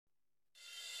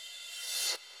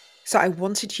So I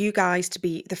wanted you guys to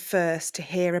be the first to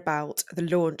hear about the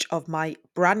launch of my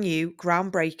brand new,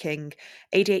 groundbreaking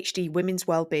ADHD Women's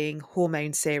Wellbeing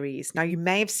Hormone series. Now, you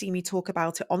may have seen me talk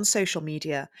about it on social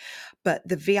media, but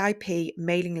the VIP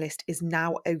mailing list is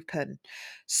now open.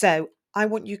 So I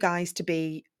want you guys to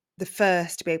be the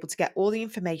first to be able to get all the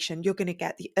information. You're going to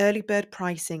get the early bird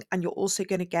pricing, and you're also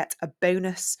going to get a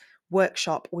bonus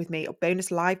workshop with me, a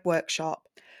bonus live workshop.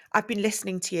 I've been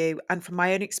listening to you, and from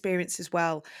my own experience as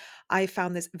well, I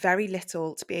found there's very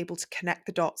little to be able to connect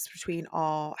the dots between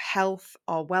our health,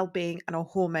 our well-being, and our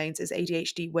hormones as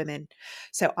ADHD women.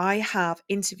 So I have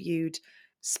interviewed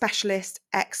specialists,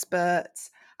 experts,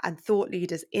 and thought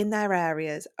leaders in their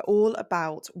areas all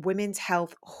about women's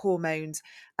health, hormones,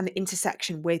 and the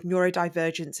intersection with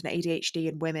neurodivergence and ADHD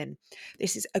in women.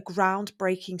 This is a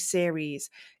groundbreaking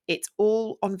series. It's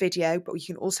all on video, but you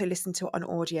can also listen to it on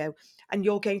audio. And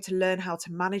you're going to learn how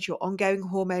to manage your ongoing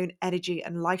hormone, energy,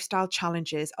 and lifestyle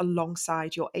challenges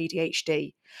alongside your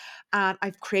ADHD. And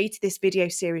I've created this video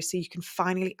series so you can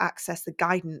finally access the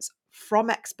guidance from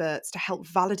experts to help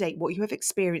validate what you have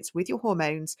experienced with your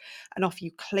hormones and offer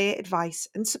you clear advice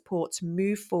and support to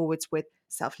move forwards with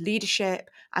self leadership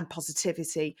and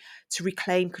positivity to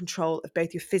reclaim control of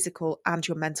both your physical and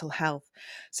your mental health.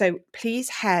 So please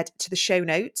head to the show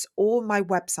notes or my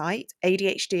website,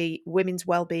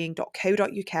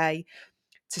 adhdwomenswellbeing.co.uk,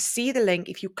 to see the link.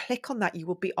 If you click on that, you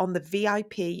will be on the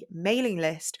VIP mailing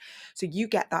list. So you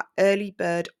get that early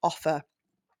bird offer.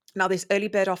 Now, this early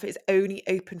bird offer is only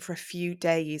open for a few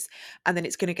days and then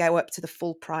it's going to go up to the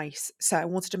full price. So I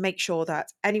wanted to make sure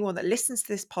that anyone that listens to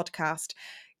this podcast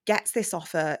gets this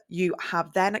offer. You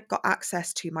have then got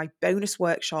access to my bonus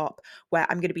workshop where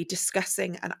I'm going to be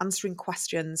discussing and answering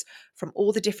questions from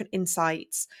all the different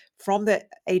insights from the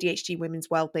ADHD Women's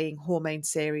Wellbeing Hormone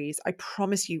series. I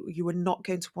promise you, you are not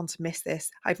going to want to miss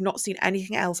this. I've not seen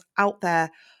anything else out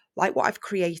there like what I've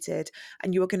created,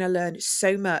 and you are going to learn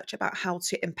so much about how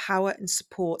to empower and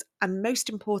support, and most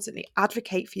importantly,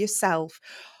 advocate for yourself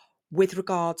with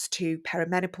regards to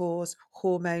perimenopause,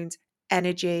 hormones,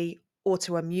 energy,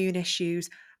 autoimmune issues,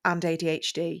 and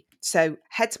ADHD. So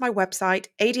head to my website,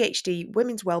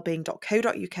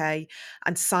 adhdwomenswellbeing.co.uk,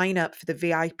 and sign up for the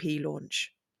VIP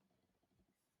launch.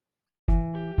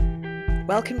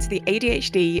 Welcome to the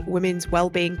ADHD Women's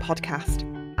Wellbeing Podcast.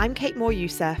 I'm Kate Moore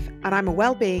Youssef, and I'm a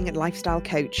wellbeing and lifestyle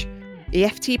coach,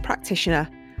 EFT practitioner,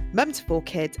 mum to 4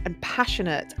 kids, and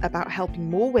passionate about helping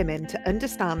more women to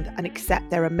understand and accept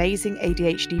their amazing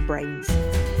ADHD brains.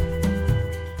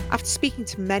 After speaking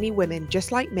to many women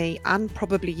just like me, and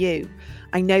probably you,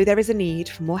 I know there is a need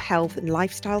for more health and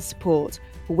lifestyle support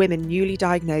for women newly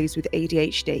diagnosed with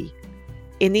ADHD.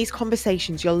 In these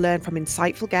conversations, you'll learn from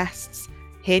insightful guests,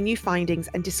 hear new findings,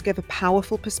 and discover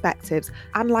powerful perspectives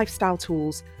and lifestyle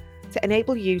tools to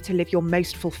enable you to live your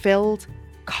most fulfilled,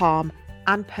 calm,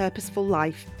 and purposeful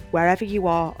life wherever you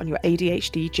are on your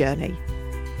ADHD journey.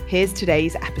 Here's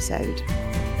today's episode.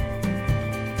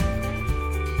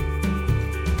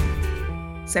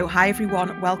 So hi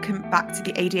everyone, welcome back to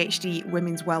the ADHD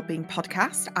Women's Wellbeing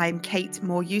Podcast. I'm Kate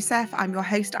Moore Youssef. I'm your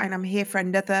host and I'm here for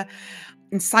another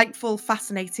insightful,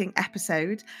 fascinating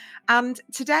episode. And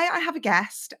today I have a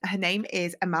guest. Her name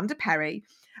is Amanda Perry.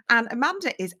 And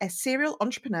Amanda is a serial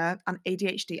entrepreneur and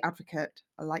ADHD advocate,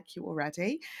 like you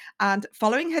already. And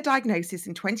following her diagnosis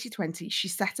in 2020, she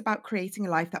set about creating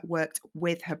a life that worked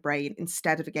with her brain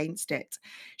instead of against it.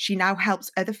 She now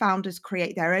helps other founders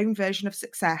create their own version of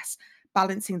success,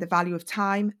 balancing the value of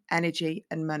time, energy,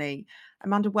 and money.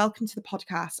 Amanda, welcome to the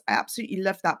podcast. I absolutely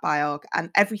love that biog, and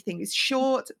everything is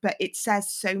short, but it says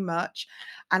so much.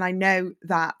 And I know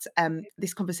that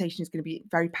this conversation is going to be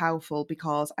very powerful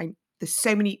because there's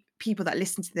so many people that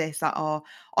listen to this that are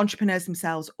entrepreneurs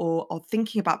themselves or are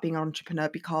thinking about being an entrepreneur,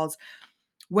 because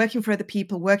working for other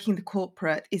people, working in the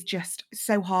corporate is just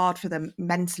so hard for them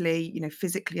mentally,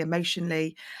 physically,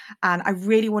 emotionally. And I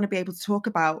really want to be able to talk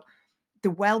about the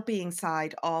well-being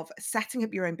side of setting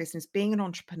up your own business, being an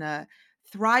entrepreneur,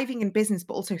 thriving in business,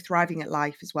 but also thriving at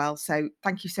life as well. So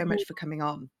thank you so much for coming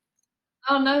on.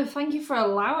 Oh no, thank you for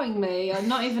allowing me and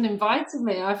not even inviting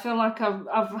me. I feel like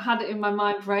I've had it in my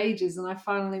mind for ages and I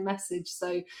finally messaged.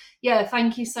 So yeah,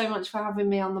 thank you so much for having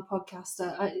me on the podcast.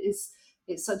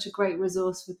 It's such a great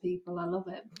resource for people. I love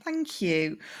it. Thank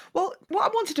you. Well, what I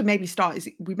wanted to maybe start is,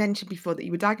 we mentioned before that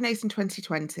you were diagnosed in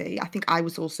 2020. I think I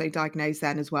was also diagnosed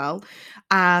then as well.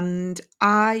 And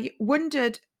I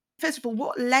wondered, first of all,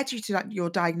 what led you to your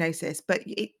diagnosis? But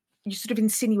you sort of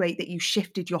insinuate that you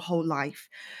shifted your whole life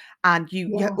and you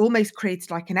Yeah. almost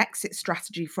created like an exit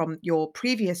strategy from your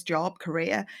previous job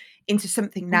career into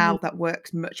something Mhm. now that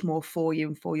works much more for you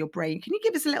and for your brain. Can you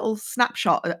give us a little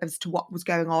snapshot as to what was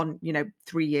going on,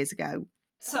 3 years ago?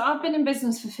 So I've been in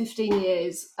business for 15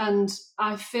 years, and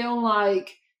I feel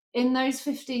like in those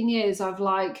 15 years I've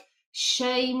like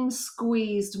shame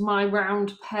squeezed my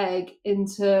round peg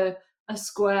into a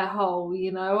square hole,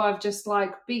 you know. I've just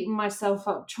like beaten myself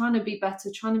up trying to be better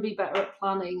at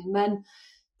planning. And then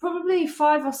probably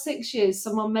 5 or 6 years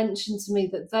someone mentioned to me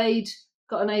that they'd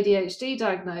got an ADHD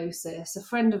diagnosis, a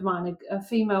friend of mine, a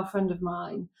female friend of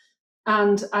mine.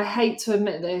 And I hate to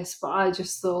admit this, but I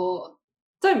just thought,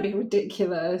 don't be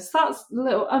ridiculous. That's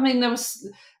little, I mean, there was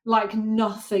like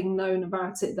nothing known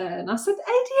about it then. I said,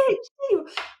 ADHD.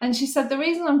 And she said, the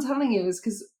reason I'm telling you is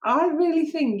because I really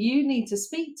think you need to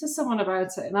speak to someone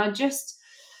about it. And I just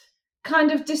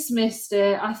kind of dismissed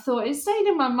it. I thought it stayed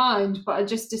in my mind, but I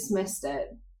just dismissed it.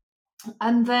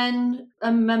 And then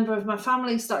a member of my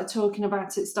family started talking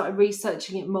about it, started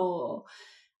researching it more,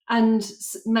 and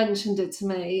mentioned it to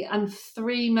me. And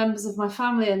three members of my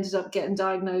family ended up getting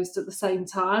diagnosed at the same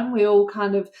time. We all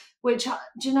kind of, which,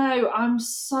 do you know, I'm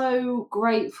so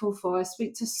grateful for. I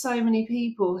speak to so many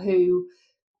people who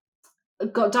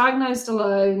got diagnosed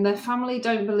alone, their family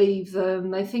don't believe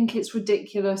them, they think it's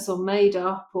ridiculous or made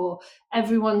up, or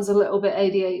everyone's a little bit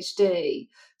ADHD.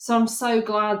 So I'm so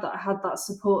glad that I had that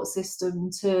support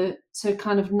system to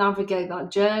kind of navigate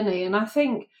that journey. And I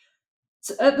think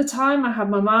at the time I had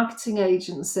my marketing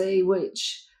agency,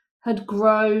 which had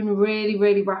grown really,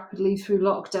 really rapidly through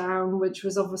lockdown, which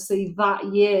was obviously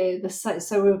that year.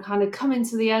 So we were kind of coming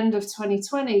to the end of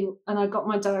 2020, and I got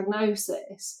my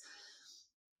diagnosis.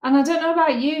 And I don't know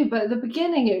about you, but at the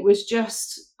beginning it was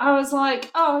just, I was like,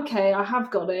 oh, okay, I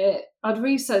have got it. I'd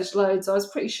researched loads. I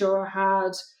was pretty sure I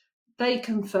had. They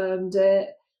confirmed it.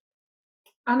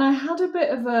 And I had a bit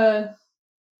of a,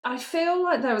 I feel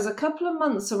like there was a couple of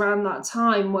months around that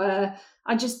time where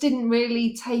I just didn't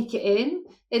really take it in.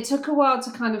 It took a while to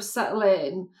kind of settle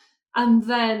in. And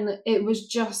then it was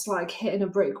just like hitting a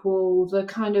brick wall. The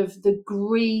kind of the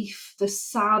grief, the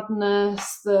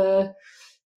sadness, the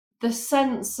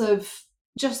sense of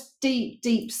just deep,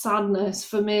 deep sadness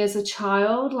for me as a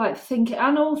child, like thinking,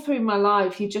 and all through my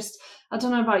life, you just, I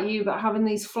don't know about you, but having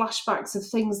these flashbacks of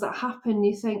things that happen,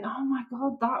 you think, oh my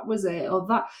God, that was it, or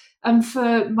that. And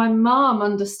for my mom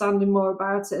understanding more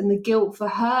about it, and the guilt for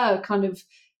her kind of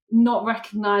not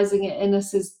recognizing it in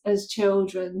us as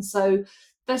children. So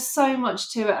there's so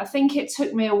much to it. I think it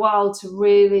took me a while to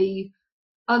really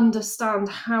understand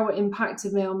how it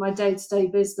impacted me on my day-to-day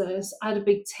business. I had a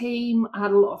big team, I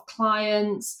had a lot of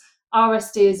clients.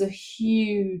 RSD is a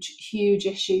huge, huge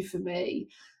issue for me.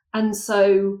 And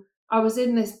so I was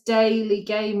in this daily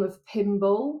game of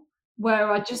pinball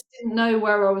where I just didn't know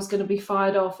where I was going to be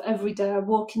fired off every day. I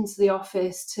walk into the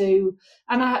office to,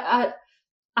 and I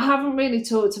haven't really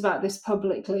talked about this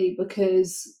publicly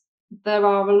because there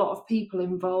are a lot of people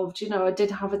involved. You know, I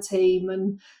did have a team,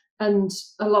 and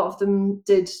a lot of them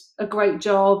did a great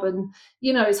job. And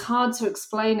you know, it's hard to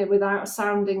explain it without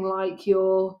sounding like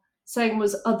you're saying it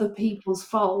was other people's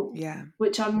fault, Yeah.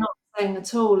 which I'm not saying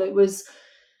at all. It was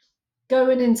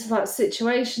going into that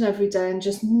situation every day and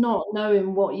just not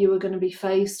knowing what you were going to be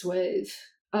faced with.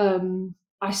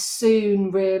 I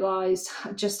soon realized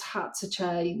I just had to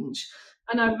change.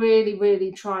 And I really,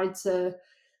 really tried to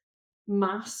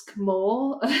mask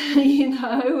more, you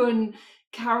know, and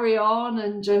carry on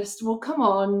and just, well, come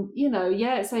on, you know,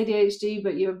 yeah, it's ADHD,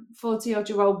 but you're a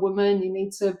 40-odd-year-old woman. You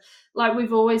need to, like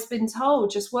we've always been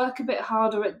told, just work a bit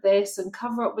harder at this and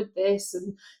cover up with this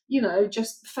and, you know,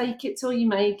 just fake it till you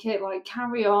make it, like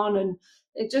carry on. And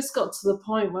it just got to the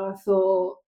point where I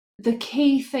thought, the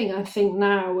key thing I think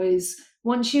now is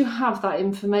once you have that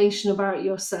information about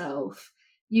yourself,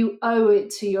 you owe it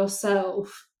to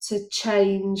yourself to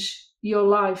change your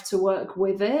life to work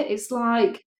with it. It's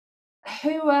like,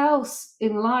 who else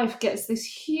in life gets this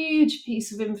huge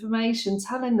piece of information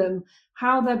telling them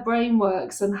how their brain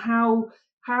works and how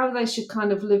they should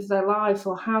kind of live their life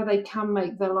or how they can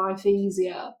make their life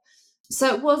easier?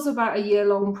 So it was about a year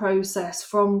long process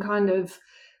from kind of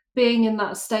being in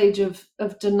that stage of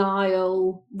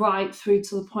denial right through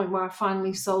to the point where I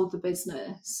finally sold the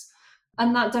business.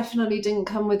 And that definitely didn't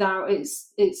come without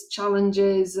its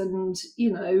challenges and,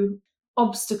 you know,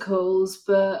 obstacles.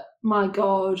 But my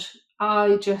God,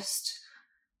 I just,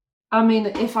 I mean,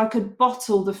 if I could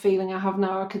bottle the feeling I have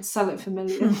now, I could sell it for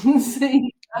millions.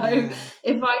 You know, Yeah.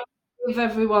 if I give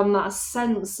everyone that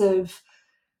sense of,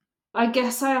 I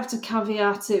guess I have to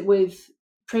caveat it with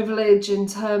privilege in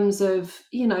terms of,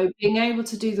 you know, being able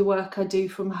to do the work I do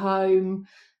from home,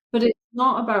 But it's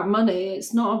not about money,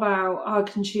 it's not about, "I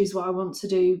can choose what I want to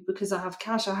do because I have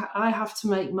cash." I have to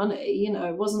make money,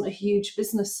 it wasn't a huge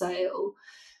business sale.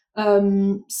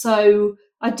 So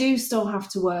I do still have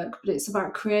to work, but it's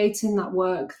about creating that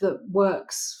work that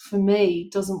works for me,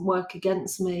 doesn't work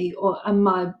against me and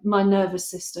my nervous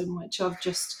system, which I've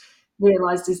just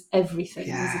realized is everything,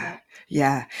 isn't Yeah, it?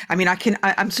 yeah. I mean,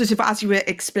 I'm sort of, as you were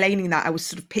explaining that, I was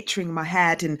sort of picturing in my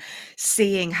head and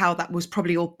seeing how that was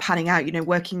probably all panning out.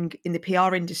 Working in the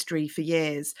PR industry for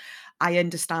years, I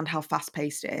understand how fast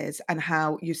paced it is and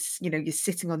how you're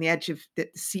sitting on the edge of the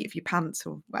seat of your pants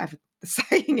or whatever the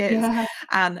saying is, Yeah.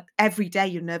 and every day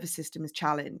your nervous system is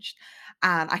challenged.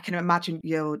 And I can imagine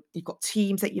you've got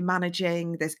teams that you're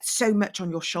managing. There's so much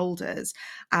on your shoulders,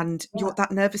 and Yeah.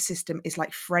 that nervous system is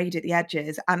like frayed at the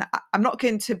edges. And I'm not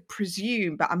going to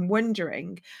presume, but I'm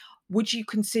wondering, would you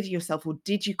consider yourself, or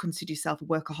did you consider yourself, a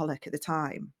workaholic at the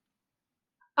time?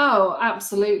 Oh,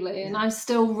 absolutely, and Yeah, I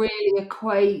still really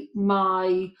equate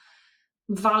my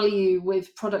value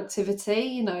with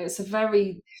productivity. It's a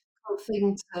very difficult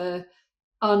thing to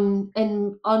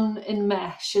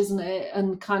unenmesh, isn't it?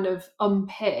 And kind of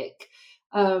unpick.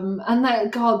 And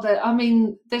that God, that I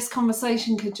mean, this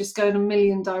conversation could just go in a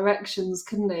million directions,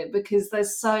 couldn't it? Because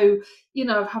there's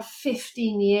I've had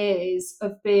 15 years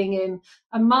of being in,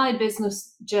 and my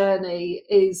business journey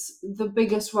is the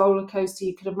biggest roller coaster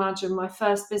you could imagine. My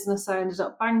first business, I ended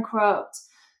up bankrupt.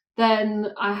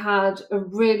 Then I had a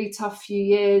really tough few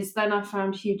years. Then I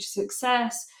found huge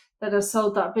success, that I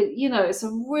sold that. But it's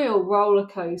a real roller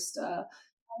coaster.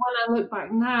 When I look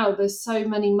back now, there's so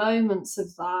many moments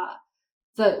of that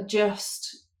that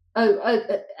just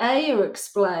are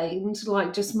explained,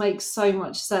 like just makes so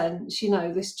much sense.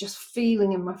 This just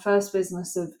feeling in my first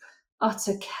business of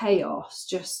utter chaos,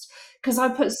 just because I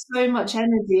put so much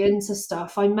energy into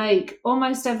stuff. I make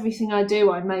almost everything I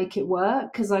do, I make it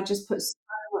work because I just put so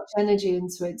much energy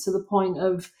into it to the point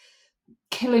of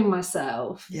killing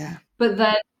myself. yeah, But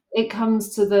then it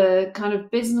comes to the kind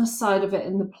of business side of it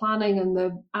and the planning and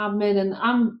the admin, and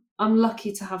I'm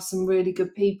lucky to have some really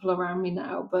good people around me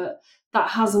now, but that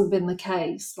hasn't been the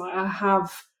case. Like I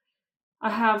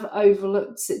have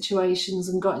overlooked situations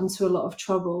and got into a lot of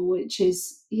trouble, which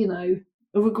is,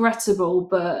 regrettable,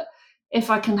 but if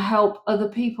I can help other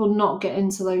people not get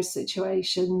into those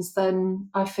situations, then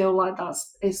I feel like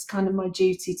it's kind of my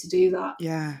duty to do that.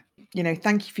 yeah.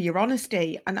 Thank you for your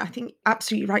honesty. And I think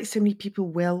absolutely right. So many people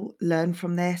will learn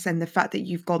from this. And the fact that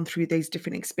you've gone through those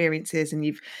different experiences and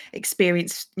you've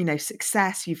experienced,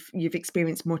 success, you've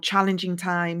experienced more challenging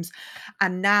times.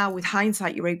 And now with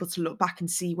hindsight, you're able to look back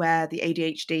and see where the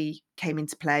ADHD came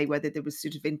into play, whether there was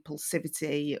sort of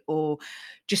impulsivity or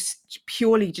just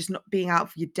purely just not being out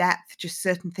of your depth, just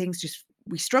certain things just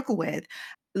we struggle with.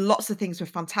 Lots of things we're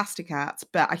fantastic at,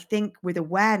 but I think with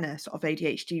awareness of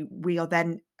ADHD, we are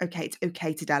then okay. It's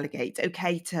okay to delegate. It's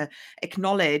okay to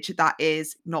acknowledge that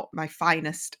is not my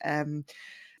finest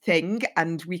thing,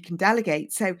 and we can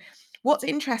delegate. So, what's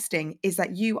interesting is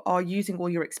that you are using all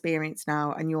your experience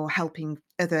now, and you're helping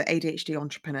other ADHD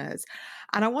entrepreneurs.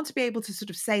 And I want to be able to sort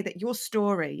of say that your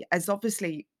story, as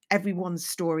obviously everyone's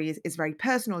story is very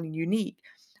personal and unique.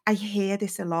 I hear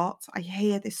this a lot. I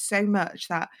hear this so much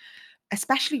that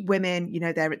especially women,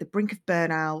 they're at the brink of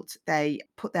burnout. They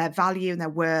put their value and their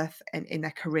worth in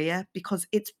their career because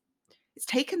it's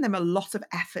taken them a lot of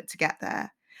effort to get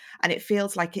there. And it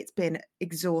feels like it's been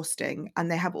exhausting. And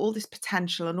they have all this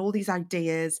potential and all these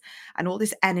ideas and all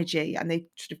this energy, and they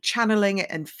sort of channeling it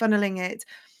and funneling it.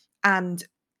 And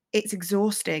it's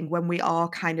exhausting when we are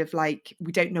kind of like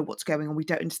we don't know what's going on. We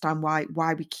don't understand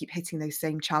why we keep hitting those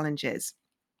same challenges.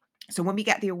 So when we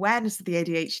get the awareness of the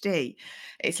ADHD,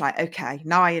 it's like, okay,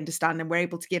 now I understand, and we're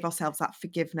able to give ourselves that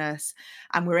forgiveness,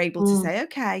 and we're able to Mm. say,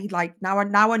 okay, like now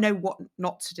I know what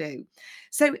not to do.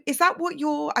 So is that what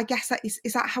you're? I guess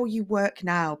is that how you work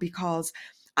now? Because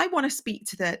I want to speak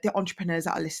to the entrepreneurs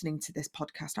that are listening to this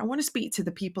podcast. I want to speak to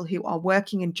the people who are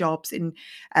working in jobs in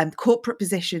corporate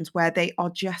positions where they are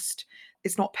just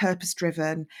it's not purpose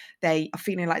driven. They are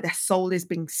feeling like their soul is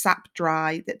being sapped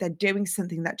dry, that they're doing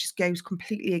something that just goes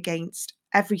completely against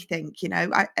everything.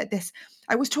 I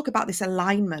always talk about this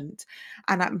alignment,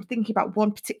 and I'm thinking about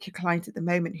one particular client at the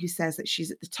moment who says that she's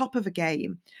at the top of a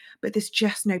game, but there's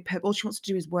just no purpose. All she wants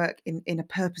to do is work in a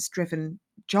purpose driven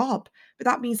job, but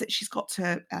that means that she's got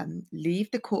to leave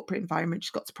the corporate environment.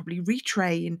 She's got to probably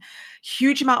retrain.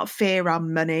 Huge amount of fear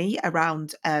around money,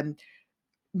 around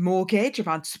mortgage,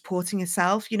 around supporting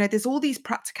yourself. There's all these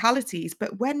practicalities,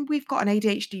 but when we've got an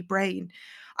ADHD brain,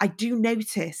 I do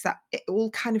notice that it all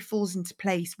kind of falls into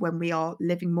place when we are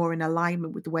living more in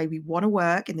alignment with the way we want to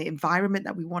work and the environment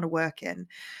that we want to work in.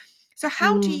 So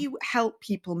how do Mm. you help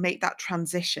people make that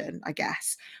transition, I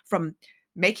guess, from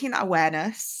making that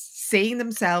awareness, seeing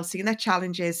themselves, seeing their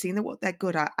challenges, seeing what they're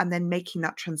good at, and then making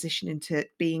that transition into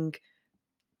being,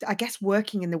 I guess,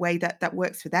 working in the way that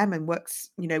works for them and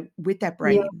works, with their Yeah.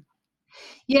 brain?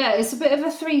 Yeah, it's a bit of a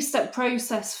three-step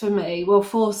process for me. Well,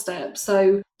 four steps.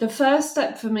 So the first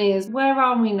step for me is where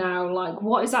are we now? Like,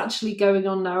 what is actually going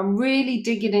on now? I'm really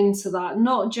digging into that,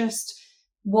 not just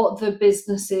what the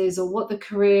business is or what the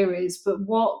career is, but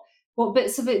what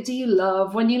bits of it do you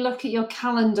love? When you look at your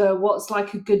calendar, what's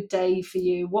like a good day for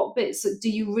you? What bits do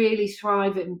you really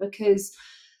thrive in? Because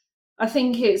I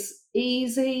think it's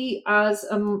easy as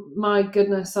my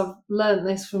goodness, I've learnt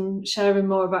this from sharing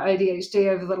more about ADHD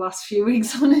over the last few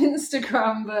weeks on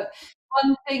Instagram. But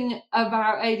one thing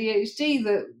about ADHD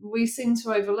that we seem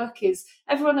to overlook is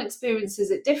everyone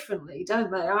experiences it differently,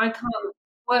 don't they? I can't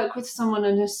work with someone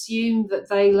and assume that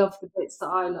they love the bits that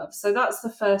I love. So that's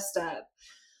the first step.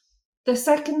 The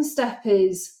second step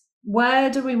is where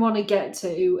do we want to get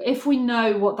to? If we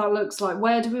know what that looks like,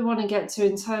 where do we want to get to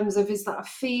in terms of is that a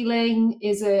feeling?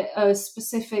 Is it a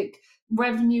specific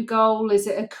revenue goal? Is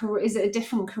it a career, is it a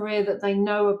different career that they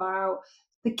know about?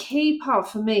 The key part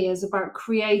for me is about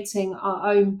creating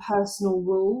our own personal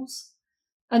rules,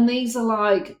 and these are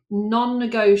like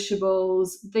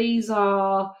non-negotiables. These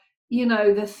are,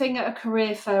 the thing at a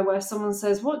career fair where someone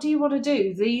says, what do you want to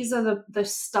do? These are the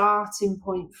starting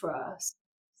point for us.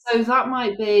 So that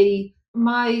might be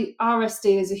my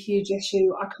RSD is a huge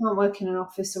issue. I can't work in an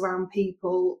office around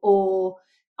people, or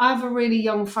I have a really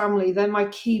young family. They're my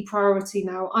key priority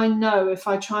now. I know if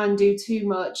I try and do too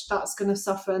much, that's going to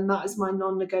suffer, and that is my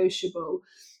non-negotiable.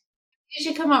 You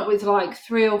should come up with like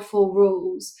three or four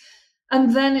rules.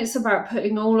 And then it's about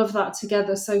putting all of that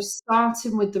together. So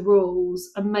starting with the rules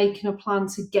and making a plan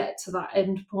to get to that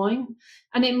end point.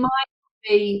 And it might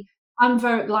be, I'm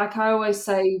very, like I always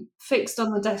say, fixed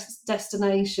on the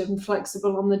destination,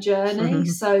 flexible on the journey.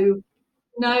 So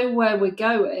know where we're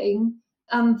going.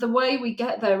 And the way we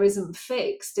get there isn't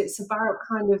fixed. It's about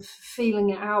kind of feeling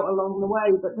it out along the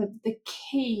way. But the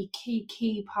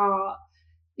key part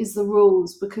is the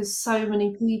rules, because so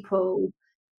many people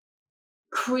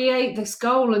create this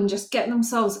goal and just get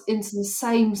themselves into the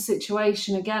same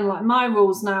situation again. Like my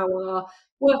rules now are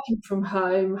working from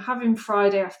home, having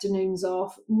Friday afternoons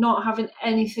off, not having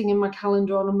anything in my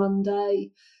calendar on a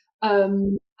Monday,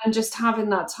 and just having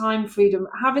that time freedom,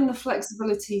 having the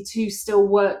flexibility to still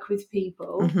work with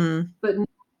people, Mhm. but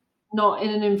not in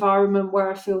an environment where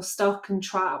I feel stuck and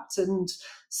trapped and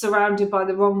surrounded by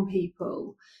the wrong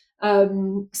people.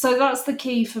 So that's the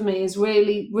key for me, is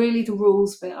really, really the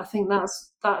rules bit. I think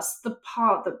that's the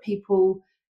part that people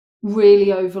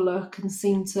really overlook and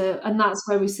seem to, and that's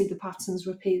where we see the patterns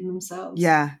repeating themselves.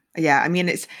 Yeah, yeah. I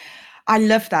mean, I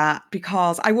love that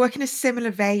because I work in a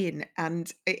similar vein,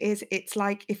 and it's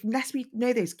like if unless we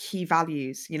know those key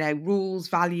values, rules,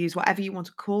 values, whatever you want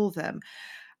to call them,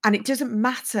 and it doesn't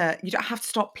matter, you don't have to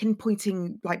start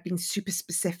pinpointing, like being super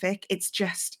specific. It's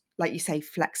just like you say,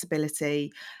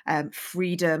 flexibility,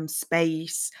 freedom,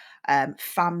 space,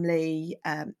 family.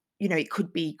 It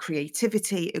could be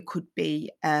creativity. It could be,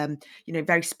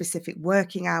 very specific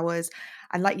working hours.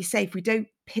 And like you say, if we don't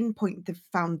pinpoint the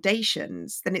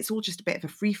foundations, then it's all just a bit of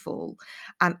a free fall.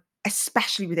 And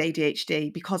especially with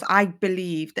ADHD, because I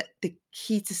believe that the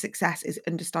key to success is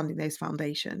understanding those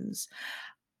foundations.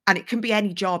 And it can be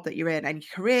any job that you're in, any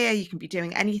career, you can be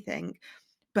doing anything.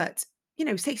 But,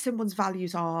 say someone's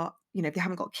values are, if they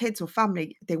haven't got kids or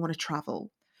family, they want to travel,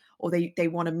 or they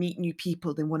want to meet new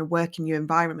people, they want to work in new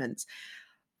environments.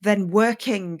 Then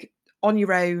working on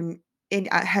your own in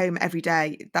at home every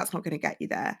day, that's not going to get you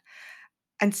there.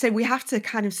 And so we have to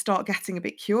kind of start getting a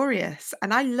bit curious.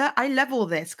 And I love all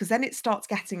this because then it starts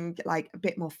getting like a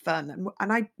bit more fun.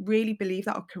 And I really believe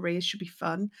that our careers should be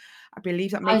fun. I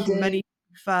believe that I making do. money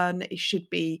should be fun. It should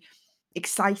be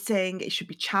exciting. It should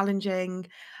be challenging.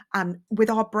 And with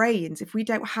our brains, if we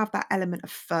don't have that element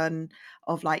of fun,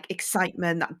 of like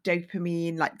excitement, that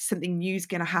dopamine, like something new is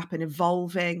going to happen,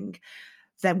 evolving,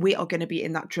 then we are gonna be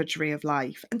in that drudgery of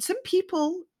life. And some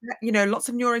people, lots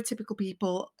of neurotypical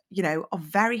people, are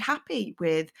very happy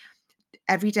with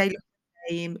every day looking the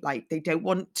same, like, they don't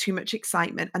want too much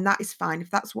excitement, and that is fine.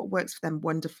 If that's what works for them,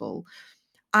 wonderful.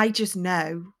 I just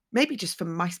know, maybe just for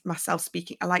myself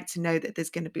speaking, I like to know that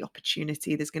there's gonna be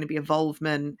opportunity, there's gonna be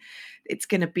involvement, it's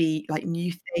gonna be, like,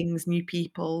 new things, new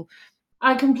people.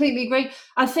 I completely agree.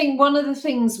 I think one of the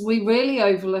things we really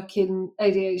overlook in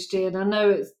ADHD, and I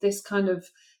know this kind of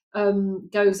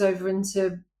goes over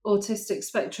into autistic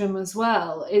spectrum as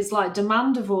well, is like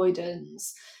demand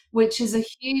avoidance, which is a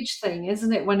huge thing,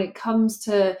 isn't it? When it comes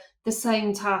to the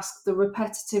same task, the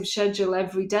repetitive schedule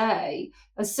every day,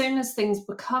 as soon as things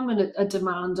become a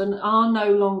demand and are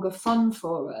no longer fun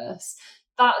for us,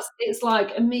 it's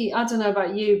like me. I don't know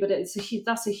about you, but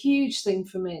that's a huge thing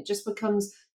for me. It just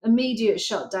becomes immediate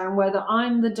shutdown, whether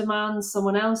I'm the demand,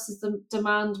 someone else is the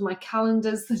demand, my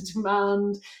calendar's the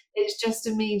demand. It's just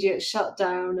immediate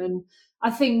shutdown. And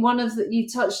I think you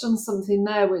touched on something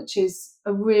there, which is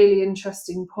a really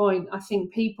interesting point. I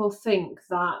think people think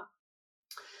that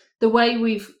the way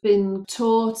we've been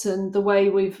taught and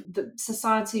the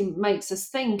society makes us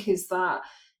think is that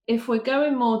if we're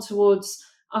going more towards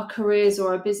our careers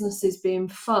or our businesses being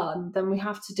fun, then we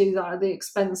have to do that at the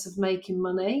expense of making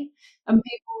money. And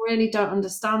people really don't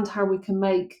understand how we can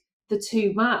make the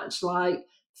two match. Like,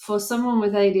 for someone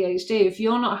with ADHD, if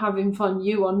you're not having fun,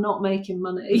 you are not making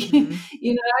money. Mhm.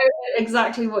 You know,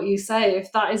 exactly what you say.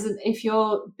 If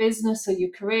your business or your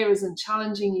career isn't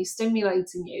challenging you,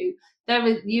 stimulating you,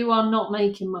 you are not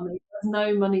making money. There's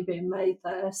no money being made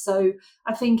there. So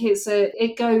I think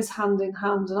it goes hand in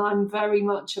hand, and I'm very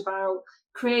much about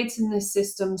creating this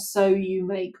system so you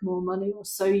make more money or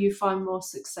so you find more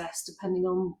success, depending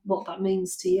on what that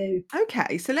means to you.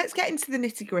 Okay, so let's get into the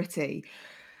nitty-gritty.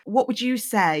 What would you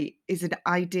say is an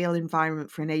ideal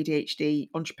environment for an ADHD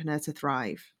entrepreneur to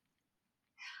thrive?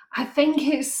 I think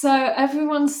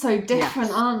everyone's so different,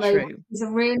 Yes, aren't they? Which true. is a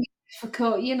really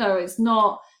difficult, it's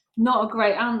not a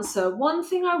great answer. One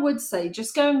thing I would say,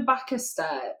 just going back a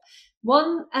step,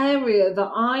 one area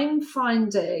that I'm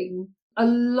finding a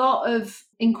lot of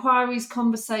inquiries,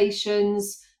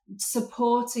 conversations,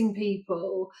 supporting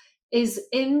people is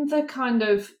in the kind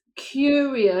of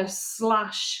curious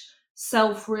slash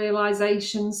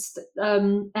self-realization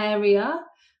area,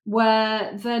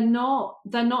 where they're not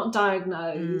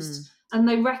diagnosed Mm, and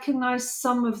they recognize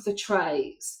some of the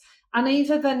traits, and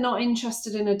either they're not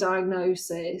interested in a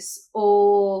diagnosis,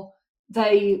 or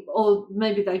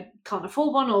maybe they can't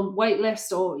afford one, or wait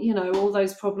list, or all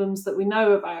those problems that we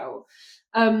know about.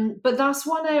 But that's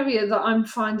one area that I'm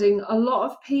finding a lot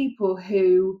of people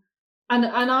who, and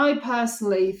I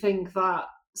personally think that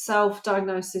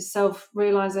self-diagnosis,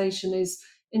 self-realization is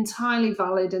entirely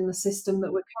valid in the system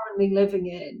that we're currently living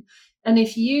in. And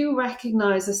if you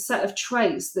recognize a set of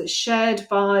traits that's shared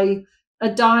by a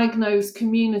diagnosed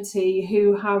community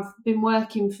who have been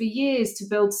working for years to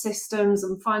build systems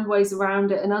and find ways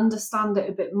around it and understand it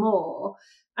a bit more,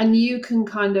 and you can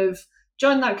kind of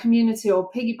join that community or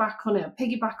piggyback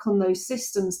on those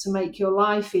systems to make your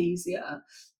life easier,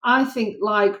 I think,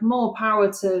 like, more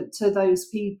power to those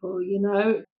people.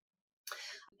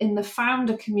 In the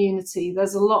founder community,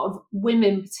 there's a lot of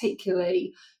women,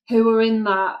 particularly, who are in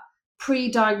that pre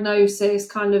diagnosis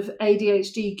kind of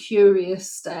ADHD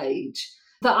curious stage,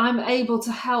 that I'm able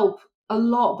to help a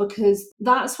lot, because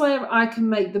that's where I can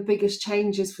make the biggest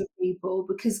changes for people.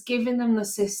 Because giving them the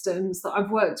systems that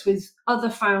I've worked with other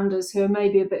founders who are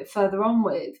maybe a bit further on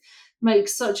with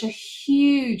makes such a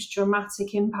huge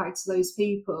dramatic impact to those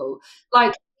people.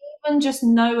 Like, even just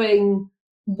knowing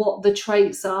what the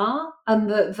traits are and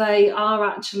that they are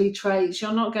actually traits.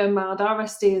 You're not going mad.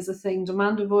 RSD is a thing,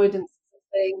 demand avoidance is a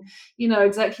thing,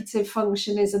 executive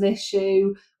function is an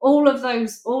issue. All of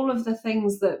the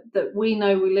things that we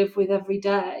know we live with every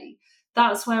day.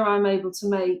 That's where I'm able to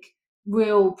make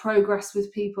real progress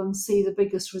with people and see the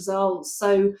biggest results.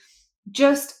 So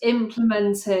just starting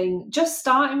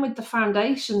with the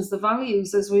foundations, the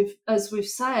values, as we've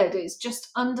said, it's just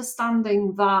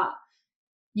understanding that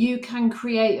you can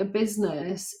create a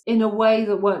business in a way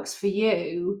that works for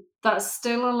you, that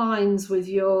still aligns with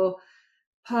your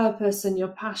purpose and your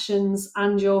passions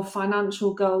and your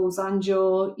financial goals and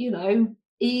your,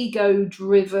 ego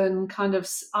driven kind of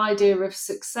idea of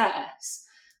success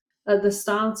at the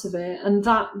start of it. And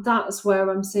that's where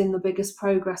I'm seeing the biggest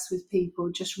progress with people,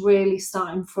 just really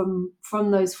starting from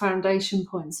those foundation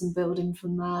points and building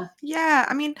from there. yeah,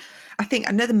 I mean, I think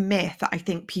another myth that I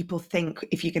think people think,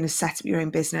 if you're gonna set up your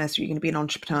own business or you're gonna be an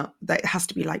entrepreneur, that it has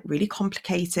to be, like, really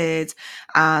complicated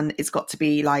and it's got to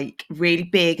be, like, really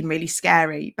big and really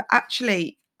scary. But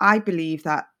actually, I believe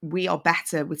that we are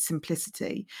better with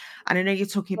simplicity. And I know you're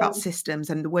talking about Yeah. systems,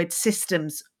 and the word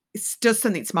systems, does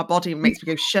something to my body and makes me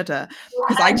go shudder,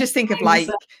 because I just think of, Same, same.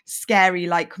 like, scary,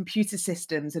 like, computer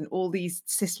systems and all these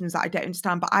systems that I don't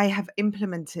understand. But I have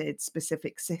implemented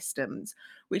specific systems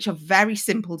which are very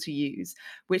simple to use,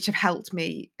 which have helped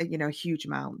me, a huge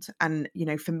amount. And,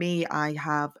 for me, I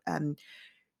have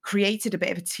created a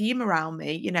bit of a team around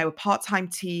me, a part-time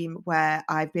team where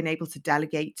I've been able to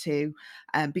delegate to,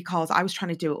 because I was trying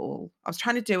to do it all. I was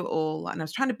trying to do it all and I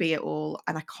was trying to be it all,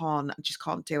 and I just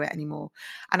can't do it anymore.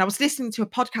 And I was listening to a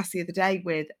podcast the other day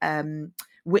with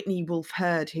Whitney Wolfe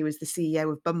Herd, who is the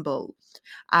CEO of Bumble.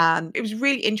 And it was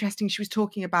really interesting. She was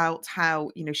talking about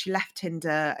how, she left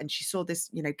Tinder and she saw this,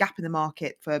 gap in the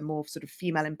market for more sort of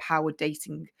female empowered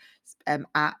dating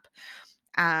app.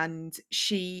 And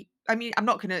I mean, I'm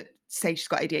not going to say she's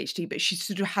got ADHD, but she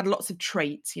sort of had lots of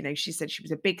traits. She said she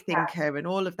was a big thinker and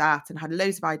all of that and had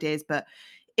loads of ideas, but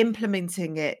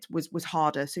implementing it was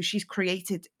harder. So she's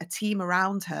created a team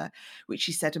around her, which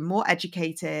she said are more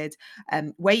educated,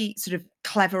 way sort of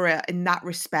cleverer in that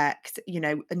respect,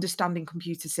 understanding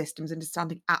computer systems,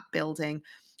 understanding app building.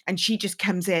 And she just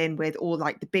comes in with all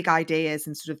like the big ideas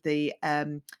and sort of the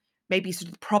maybe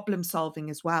sort of problem solving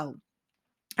as well.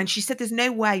 And she said there's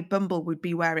no way Bumble would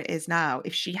be where it is now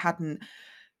if she hadn't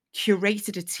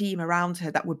curated a team around her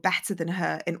that were better than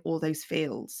her in all those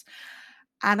fields.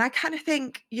 And I kind of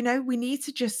think, we need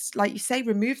to just, like you say,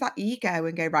 remove that ego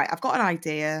and go, right, I've got an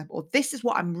idea, or this is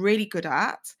what I'm really good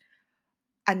at.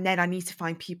 And then I need to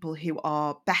find people who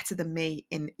are better than me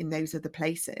in those other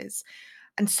places.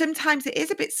 And sometimes it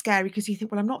is a bit scary because you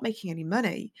think, well, I'm not making any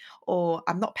money, or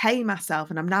I'm not paying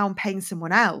myself and I'm paying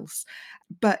someone else.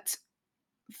 But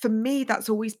for me, that's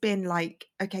always been like,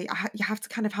 okay, you have to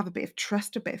kind of have a bit of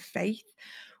trust, a bit of faith.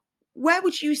 Where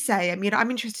would you say, I mean,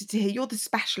 I'm interested to hear, you're the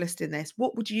specialist in this.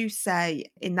 What would you say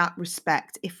in that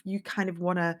respect if you kind of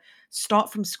want to start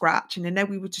from scratch? And I know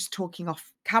we were just talking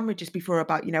off camera just before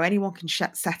about, anyone can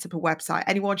set up a website,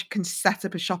 anyone can set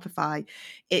up a Shopify.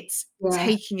 It's Yeah,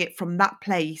 taking it from that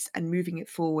place and moving it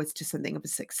forwards to something of a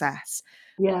success.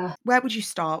 yeah. Where would you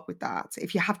start with that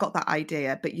if you have got that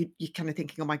idea, but you're kind of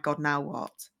thinking, oh my God, now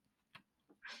what?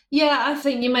 Yeah, I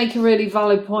think you make a really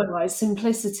valid point, like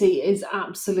simplicity is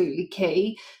absolutely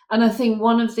key. And I think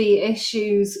one of the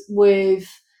issues with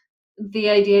the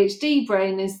ADHD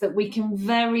brain is that we can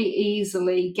very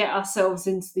easily get ourselves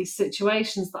into these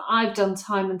situations that I've done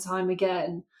time and time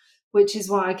again, which is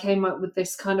why I came up with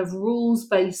this kind of rules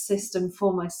based system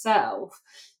for myself.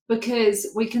 Because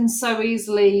we can so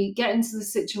easily get into the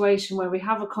situation where we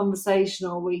have a conversation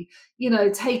or we,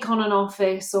 take on an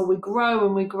office or we grow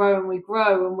and we grow and we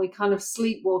grow and we kind of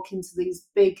sleepwalk into these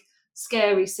big,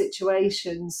 scary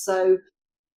situations. So,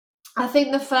 I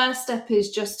think the first step is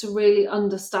just to really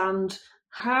understand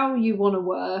how you want to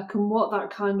work and what that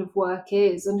kind of work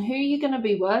is and who you're going to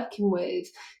be working with.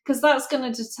 Because that's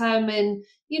going to determine,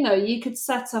 you could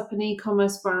set up an e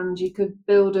commerce brand, you could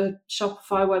build a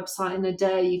Shopify website in a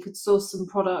day, you could source some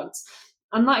products,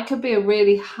 and that could be a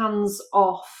really hands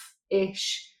off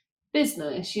ish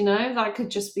business. That could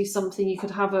just be something you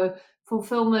could have a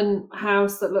fulfillment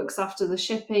house that looks after the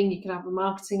shipping, you can have a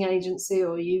marketing agency,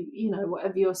 or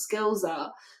whatever your skills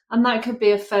are, and that could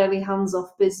be a fairly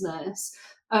hands-off business.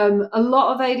 A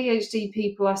lot of ADHD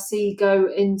people I see go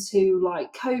into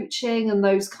like coaching and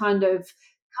those kind of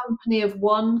company of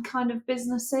one kind of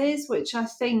businesses, which I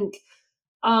think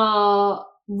are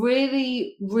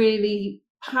really, really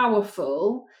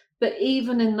powerful. But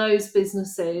even in those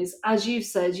businesses, as you've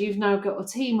said, you've now got a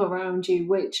team around you,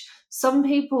 which some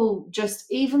people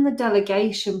just, even the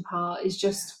delegation part is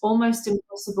just almost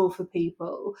impossible for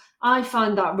people. I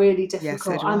find that really Yeah, so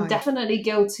difficult. do I'm I. definitely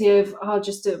guilty of, I'll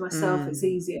just do it myself, it's Mm.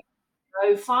 easier.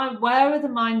 So fine, where are the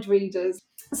mind readers?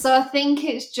 So I think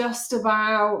it's just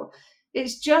about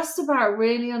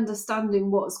really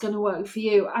understanding what's going to work for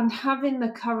you and having the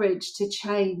courage to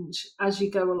change as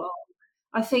you go along.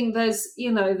 I think there's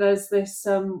this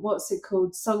what's it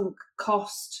called, sunk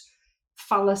cost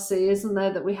fallacy, isn't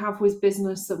there, that we have with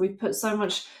business, that we put so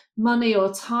much money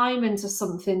or time into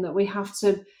something that we have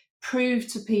to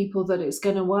prove to people that it's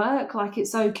going to work. Like,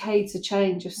 it's okay to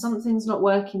change if something's not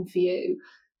working for you.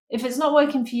 If it's not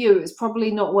working for you, it's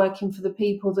probably not working for the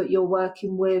people that you're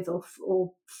working with, or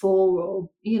for, or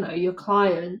your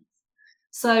client.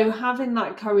 So having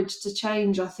that courage to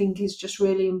change, I think, is just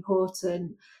really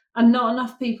important. And not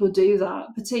enough people do that,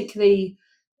 particularly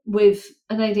with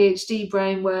an ADHD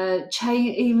brain where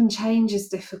even change is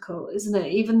difficult, isn't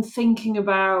it? Even thinking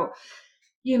about,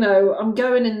 I'm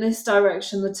going in this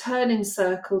direction, the turning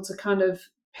circle to kind of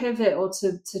pivot or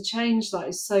to change that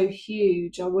is so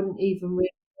huge. I wouldn't even really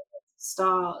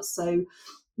start. So,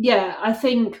 yeah, I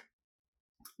think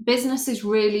business is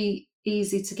really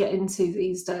easy to get into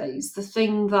these days. The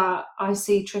thing that I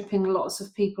see tripping lots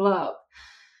of people up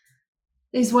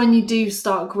is when you do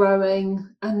start growing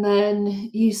and then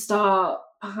you start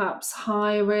perhaps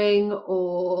hiring,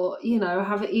 or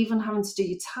having to do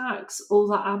your tax, all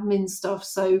that admin stuff.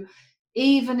 So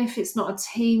even if it's not a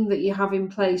team that you have in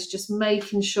place, just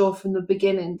making sure from the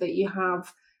beginning that you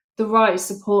have the right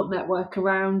support network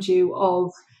around you,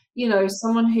 of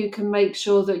someone who can make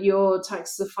sure that your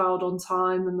taxes are filed on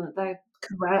time and that they're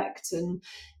correct, and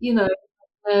you know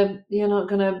you're not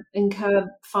gonna incur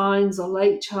fines or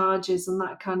late charges and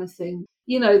that kind of thing.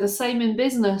 You know, the same in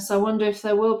business. I wonder if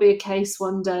there will be a case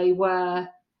one day where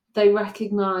they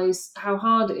recognise how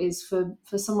hard it is for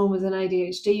someone with an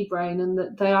ADHD brain, and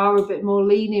that they are a bit more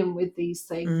lenient with these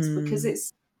things, because Mm.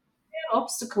 it's an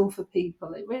obstacle for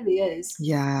people. It really is.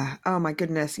 Yeah. Oh my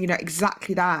goodness.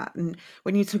 Exactly that. And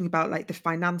when you're talking about like the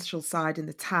financial side and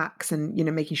the tax and,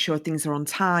 making sure things are on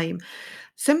time,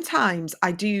 sometimes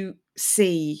I do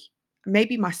see,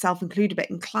 maybe myself included, but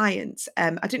in clients, I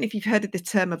don't know if you've heard of the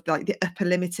term of like the upper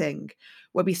limiting,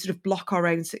 where we sort of block our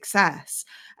own success.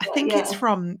 I Yeah, think it's yeah.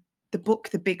 from the book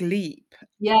The Big Leap.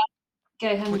 Yeah,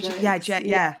 Gay Which is yeah, Hendricks. Yeah,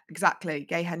 yeah, exactly,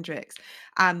 Gay Hendricks,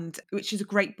 and which is a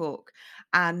great book,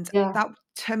 and yeah. that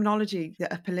terminology,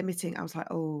 the upper limiting, I was like,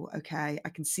 "Oh, okay, I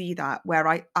can see that," where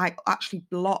I actually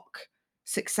block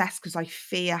success because I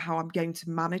fear how I'm going to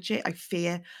manage it. I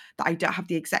fear that I don't have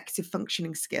the executive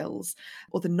functioning skills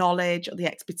or the knowledge or the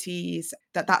expertise,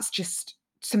 that's just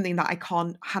something that I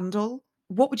can't handle.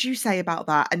 What would you say about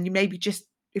that? And you maybe just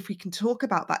if we can talk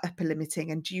about that upper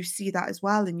limiting, and do you see that as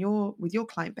well in your with your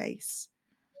client base?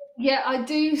 Yeah, I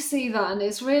do see that, and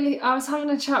it's really. I was having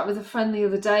a chat with a friend the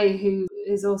other day who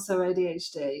is also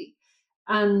ADHD,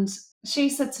 and she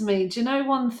said to me, "Do you know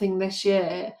one thing this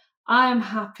year? I am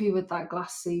happy with that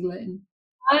glass ceiling.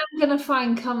 I am gonna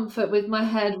find comfort with my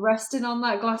head resting on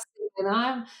that glass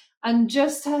ceiling." And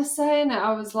just her saying it,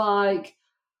 I was like,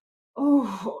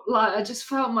 oh, like, I just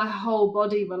felt my whole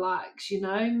body relax, you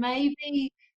know?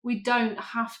 Maybe we don't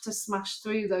have to smash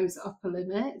through those upper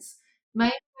limits.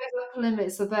 Maybe those upper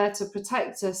limits are there to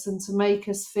protect us and to make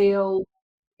us feel,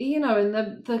 in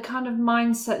the kind of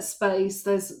mindset space,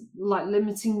 there's, like,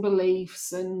 limiting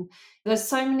beliefs, and there's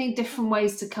so many different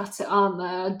ways to cut it, aren't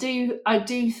there? I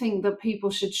do think that people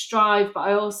should strive, but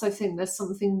I also think there's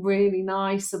something really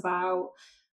nice about,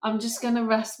 "I'm just gonna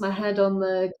rest my head on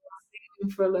the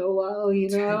for a little while, you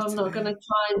know? I'm not gonna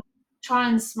Totally. try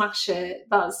and smash it."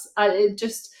 That's it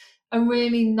just a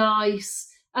really nice.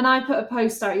 And I put a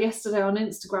post out yesterday on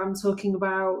Instagram talking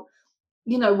about,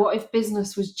 what if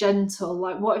business was gentle?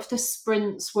 Like, what if the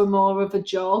sprints were more of a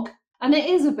jog? And it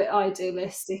is a bit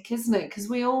idealistic, isn't it? Because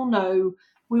we all know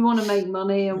we wanna make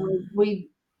money, and we Mm. we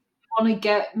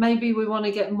we want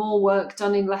to get more work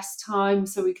done in less time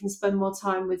so we can spend more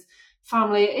time with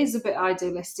family. It is a bit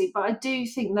idealistic, but I do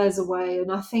think there's a way.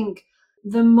 And I think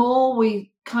the more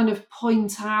we kind of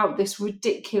point out this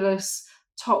ridiculous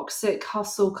toxic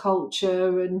hustle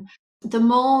culture, and the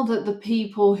more that the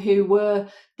people who were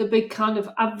the big kind of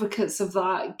advocates of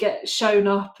that get shown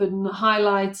up and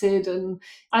highlighted, and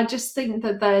I just think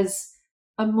that there's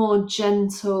a more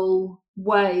gentle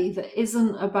way that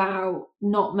isn't about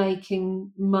not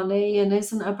making money, and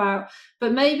isn't about,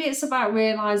 but maybe it's about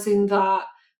realizing that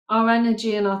our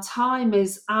energy and our time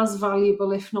is as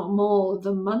valuable, if not more,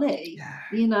 than money, Yeah,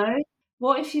 you know?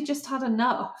 What if you just had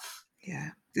enough?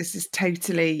 yeah. This is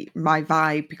totally my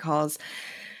vibe because,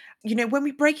 when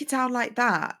we break it down like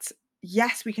that,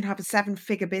 yes, we can have a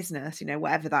seven-figure business,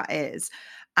 whatever that is,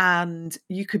 and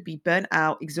you could be burnt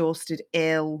out, exhausted,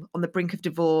 ill, on the brink of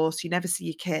divorce, you never see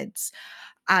your kids,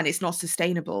 and it's not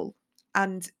sustainable.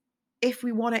 And if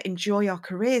we wanna enjoy our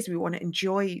careers, we wanna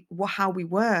enjoy how we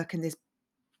work, and there's,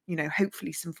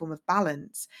 hopefully some form of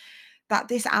balance, that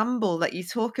this amble that you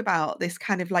talk about, this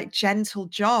kind of like gentle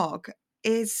jog,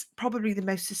 is probably the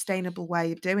most sustainable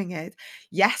way of doing it.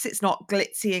 Yes, it's not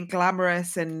glitzy and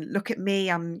glamorous and look at me,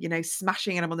 I'm,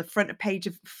 smashing and I'm on the front of page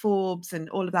of Forbes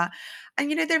and all of that.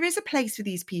 And there is a place for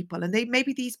these people, and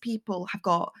maybe these people have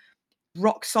got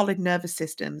rock solid nervous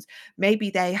systems. Maybe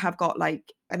they have got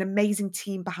like an amazing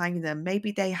team behind them.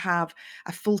 Maybe they have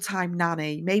a full-time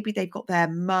nanny. Maybe they've got their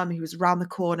mum who's around the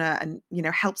corner and,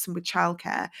 helps them with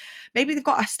childcare. Maybe they've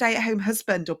got a stay-at-home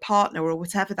husband or partner or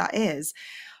whatever that is.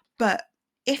 But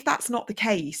if that's not the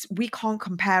case, we can't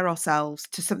compare ourselves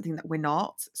to something that we're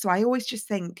not. So I always just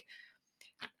think,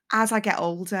 as I get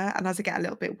older and as I get a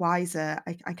little bit wiser,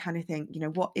 I kind of think,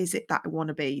 what is it that I want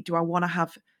to be? Do I want to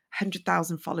have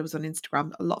 100,000 followers on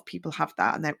Instagram? A lot of people have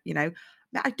that. And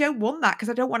I don't want that because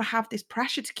I don't want to have this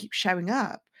pressure to keep showing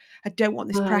up. I don't want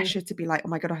this No. pressure to be like, oh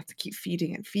my God, I have to keep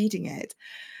feeding it and feeding it.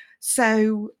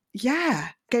 So, yeah,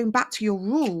 going back to your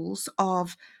rules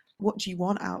of what do you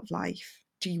want out of life?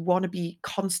 Do you want to be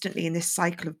constantly in this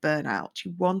cycle of burnout? Do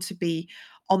you want to be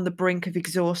on the brink of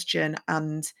exhaustion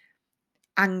and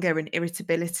anger and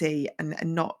irritability and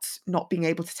not being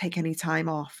able to take any time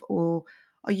off? Or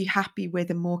are you happy with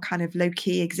a more kind of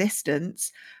low-key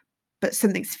existence, but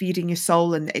something's feeding your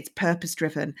soul and it's purpose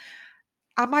driven?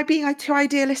 Am I being too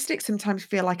idealistic? Sometimes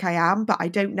feel like I am, but I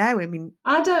don't know. I mean,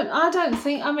 I don't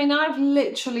think, I mean, I've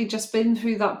literally just been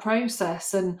through that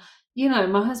process, and,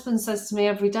 my husband says to me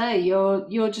every day,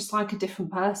 "You're just like a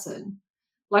different person."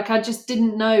 Like, I just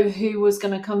didn't know who was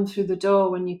gonna come through the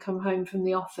door when you come home from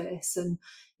the office, and,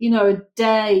 a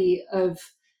day of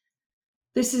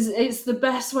it's the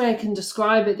best way I can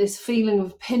describe it, this feeling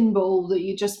of pinball that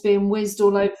you're just being whizzed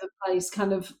all over the place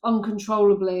kind of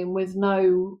uncontrollably and with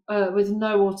no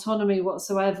autonomy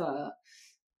whatsoever.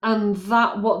 And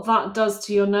what that does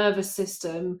to your nervous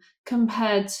system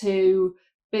compared to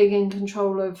being in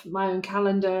control of my own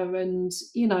calendar and,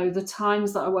 the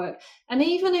times that I work. And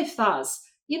even if that's,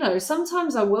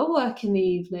 sometimes I will work in the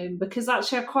evening because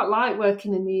actually I quite like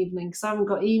working in the evening because I haven't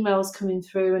got emails coming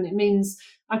through, and it means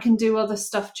I can do other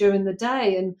stuff during the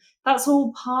day. And that's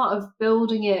all part of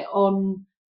building it on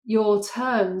your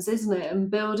terms, isn't it? And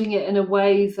building it in a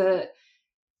way that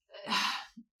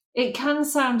it can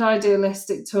sound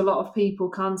idealistic to a lot of people,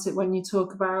 can't it, when you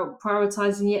talk about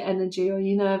prioritizing your energy or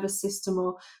your nervous system,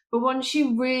 or but once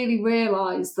you really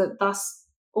realize that that's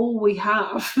all we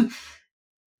have,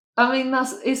 I mean,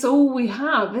 it's all we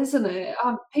have, isn't it?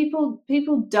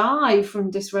 People die from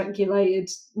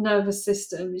dysregulated nervous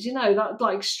systems. That,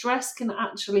 like, stress can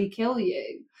actually kill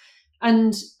you.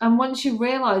 And once you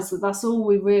realize that that's all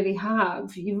we really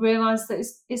have, you realize that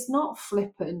it's not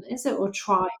flippant, is it? Or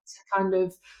try to kind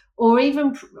of, or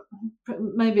even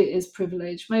maybe it is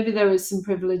privilege. Maybe there is some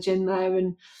privilege in there,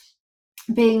 and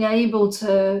being able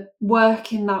to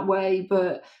work in that way.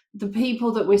 But the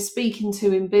people that we're speaking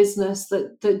to in business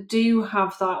that do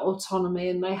have that autonomy,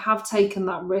 and they have taken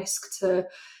that risk to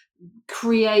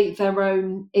create their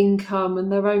own income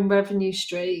and their own revenue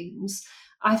streams,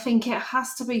 I think it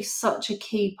has to be such a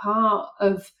key part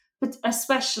of, but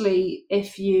especially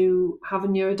if you have a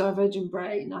neurodivergent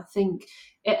brain, I think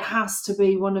it has to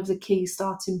be one of the key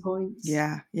starting points.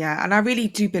 yeah, yeah. And I really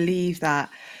do believe that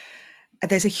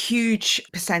there's a huge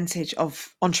percentage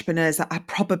of entrepreneurs that are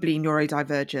probably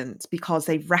neurodivergent because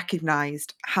they've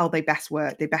recognized how they best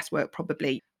work. They best work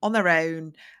probably on their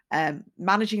own,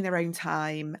 managing their own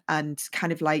time and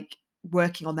kind of like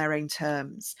working on their own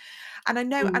terms. And I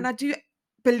know, and Mm, I do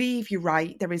believe you're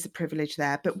right, there is a privilege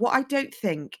there. But what I don't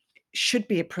think should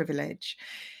be a privilege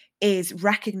is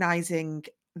recognizing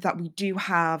that we do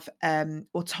have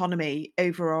autonomy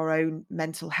over our own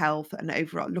mental health and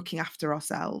over looking after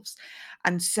ourselves.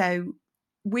 And so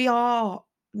we are,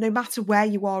 no matter where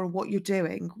you are and what you're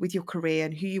doing with your career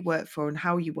and who you work for and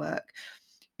how you work,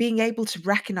 being able to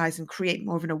recognize and create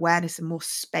more of an awareness and more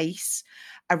space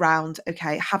around,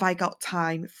 okay, have I got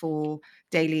time for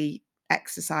daily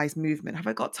exercise movement? Have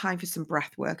I got time for some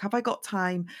breath work? Have I got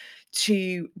time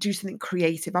to do something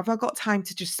creative? Have I got time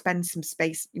to just spend some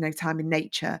space, time in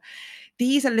nature?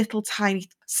 These are little tiny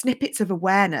snippets of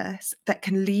awareness that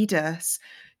can lead us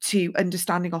to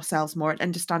understanding ourselves more and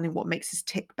understanding what makes us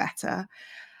tick better.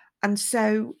 And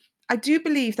so I do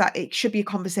believe that it should be a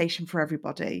conversation for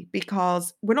everybody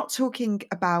because we're not talking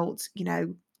about,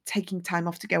 taking time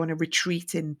off to go on a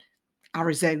retreat in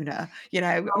Arizona.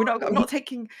 I'm not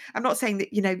saying that,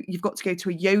 you've got to go to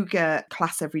a yoga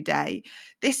class every day.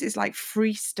 This is like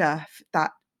free stuff that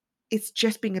it's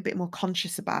just being a bit more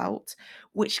conscious about,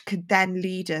 which could then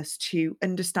lead us to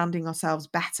understanding ourselves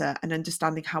better and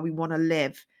understanding how we want to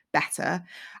live better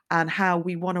and how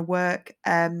we want to work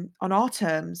on our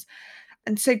terms.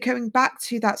 And so going back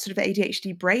to that sort of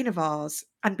ADHD brain of ours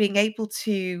and being able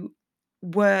to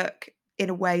work in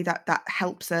a way that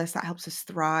helps us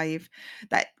thrive,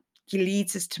 that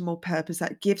leads us to more purpose,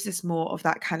 that gives us more of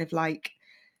that kind of like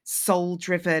soul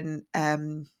driven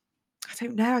I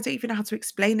don't know, I don't even know how to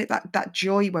explain it, that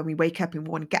joy when we wake up and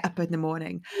want to get up in the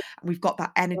morning and we've got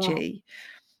that yeah, energy.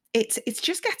 It's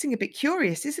just getting a bit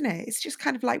curious, isn't it? It's just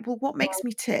kind of like, well, what makes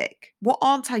me tick? What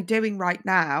aren't I doing right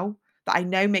now that I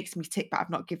know makes me tick, but I've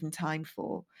not given time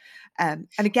for? And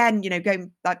again,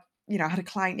 going like, I had a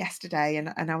client yesterday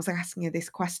and I was asking her this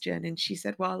question and she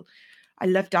said, well, I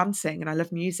love dancing and I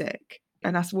love music.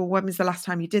 And I said, well, when was the last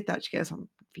time you did that? She goes, for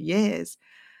years.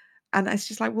 And it's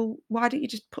just like, well, why don't you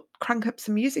just crank up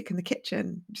some music in the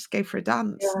kitchen, just go for a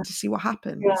dance yeah, and just see what yeah,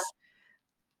 happens?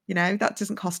 That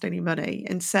doesn't cost any money.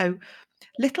 And so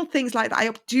little things like that,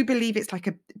 I do believe it's like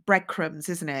a breadcrumbs,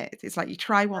 isn't it? It's like you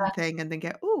try one thing and then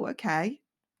go, oh, okay.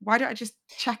 Why don't I just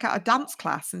check out a dance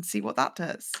class and see what that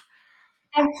does?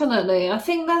 definitely. I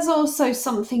think there's also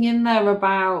something in there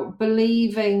about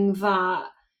believing that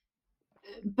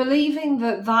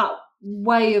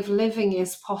way of living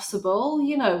is possible.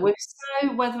 With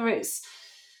so whether it's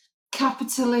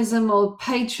capitalism or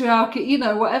patriarchy,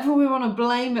 whatever we want to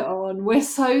blame it on, we're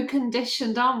so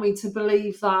conditioned, aren't we, to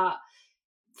believe that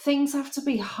things have to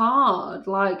be hard.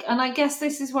 Like, and I guess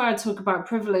this is where I talk about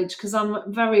privilege, because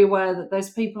I'm very aware that there's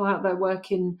people out there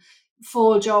working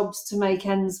 4 jobs to make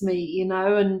ends meet, and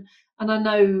I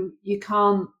know you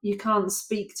can't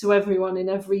speak to everyone in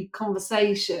every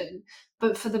conversation,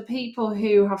 but for the people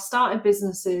who have started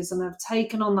businesses and have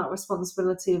taken on that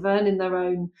responsibility of earning their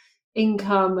own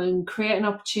income and creating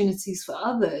opportunities for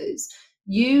others,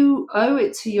 you owe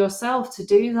it to yourself to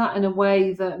do that in a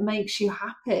way that makes you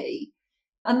happy.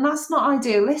 And that's not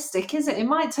idealistic, is it? It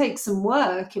might take some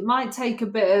work. It might take a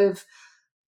bit of,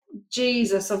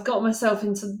 Jesus, I've got myself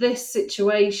into this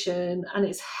situation and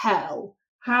it's hell.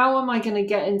 How am I going to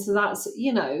get into that?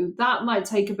 That might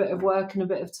take a bit of work and a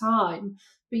bit of time,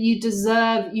 but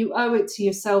you owe it to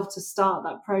yourself to start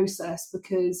that process,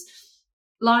 because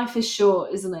life is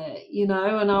short, isn't it?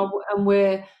 And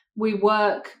we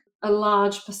work a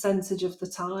large percentage of the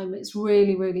time. It's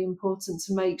really, really important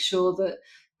to make sure that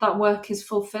that work is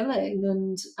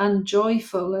fulfilling and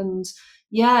joyful. And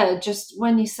yeah, just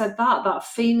when you said that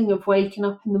feeling of waking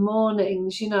up in the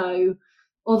mornings,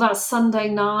 or that Sunday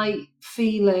night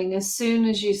feeling, as soon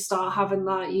as you start having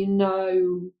that,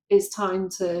 it's time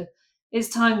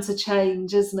to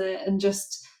change, isn't it? And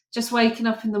just waking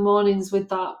up in the mornings with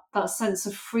that sense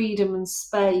of freedom and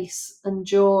space and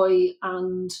joy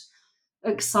and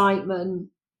excitement,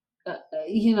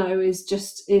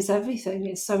 is everything.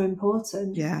 It's so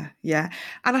important. Yeah, yeah.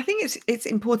 And I think it's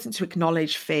important to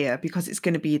acknowledge fear because it's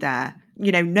going to be there.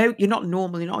 No, you're not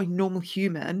normal, you're not a normal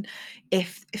human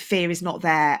if fear is not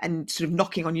there and sort of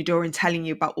knocking on your door and telling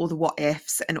you about all the what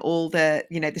ifs and all the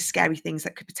scary things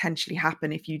that could potentially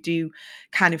happen if you do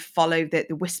kind of follow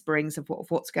the whisperings of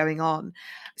what's going on.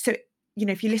 So,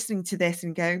 if you're listening to this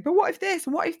and going, but what if this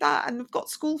and what if that? And I've got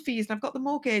school fees and I've got the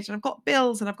mortgage and I've got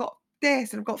bills and I've got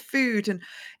this and I've got food, and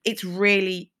it's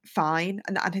really fine.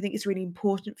 And I think it's really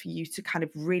important for you to kind of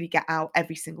really get out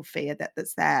every single fear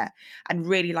that's there and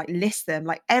really like list them,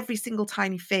 like every single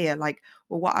tiny fear, like,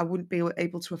 well, what I wouldn't be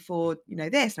able to afford,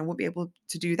 this, and I won't be able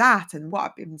to do that. And what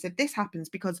happens if this happens?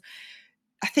 Because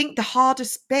I think the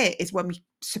hardest bit is when we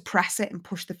suppress it and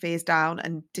push the fears down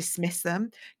and dismiss them,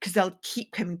 because they'll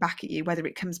keep coming back at you, whether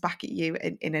it comes back at you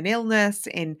in an illness,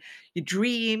 in your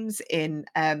dreams, in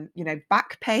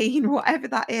back pain, whatever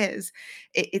that is,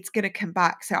 it's going to come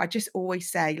back. So I just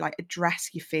always say, like, address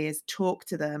your fears, talk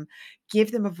to them,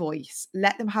 give them a voice,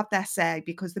 let them have their say,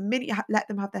 because the minute you let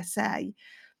them have their say,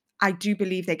 I do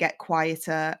believe they get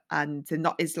quieter and they're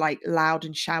not as, like, loud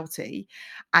and shouty,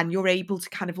 and you're able to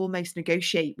kind of almost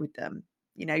negotiate with them.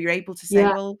 You're able to say,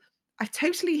 Yeah, "Well, I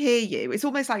totally hear you." It's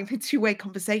almost like a two-way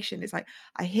conversation. It's like,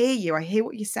 "I hear you. I hear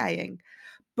what you're saying,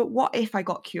 but what if I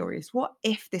got curious? What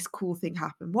if this cool thing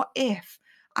happened? What if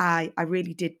I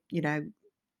really did,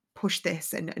 push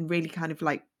this and really kind of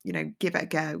like, give it a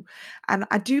go?" And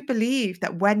I do believe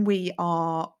that when we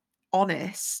are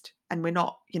honest and we're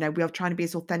not, we are trying to be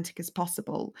as authentic as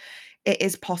possible, it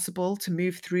is possible to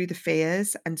move through the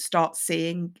fears and start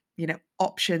seeing,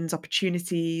 options,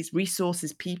 opportunities,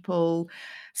 resources, people,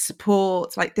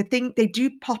 support. Like the thing they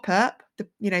do pop up,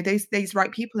 those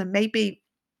right people, and maybe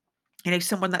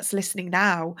someone that's listening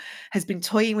now has been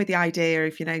toying with the idea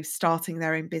of, starting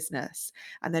their own business,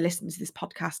 and they're listening to this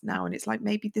podcast now, and it's like,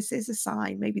 maybe this is a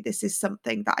sign, maybe this is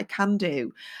something that I can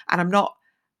do. And I'm not,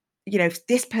 if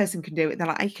this person can do it, then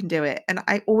I can do it. And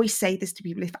I always say this to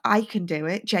people: if I can do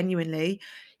it, genuinely,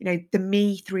 the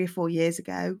me 3 or 4 years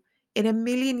ago, in a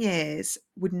million years,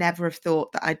 would never have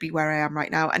thought that I'd be where I am right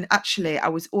now. And actually, I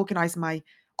was organizing my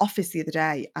office the other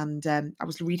day, and I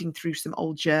was reading through some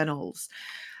old journals,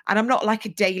 and I'm not like a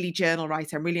daily journal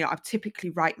writer. I'm really not. I typically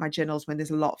write my journals when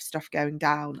there's a lot of stuff going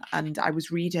down. And I was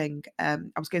reading, I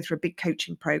was going through a big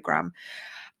coaching program,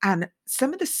 and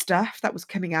some of the stuff that was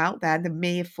coming out then, the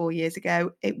me of 4 years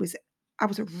ago, I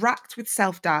was racked with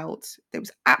self-doubt. There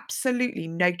was absolutely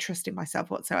no trust in myself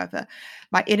whatsoever.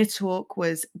 My inner talk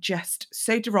was just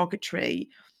so derogatory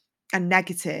and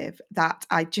negative that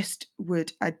I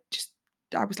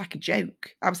was like a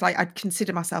joke. I was like, I'd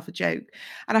consider myself a joke.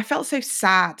 And I felt so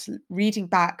sad reading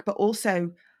back, but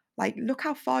also like, look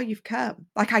how far you've come.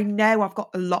 Like, I know I've got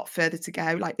a lot further to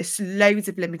go. Like, there's loads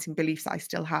of limiting beliefs that I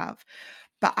still have.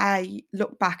 But I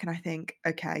look back and I think,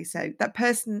 okay, so that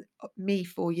person, me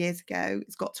 4 years ago,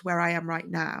 has got to where I am right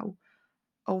now.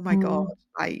 Oh my God, mm.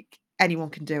 like anyone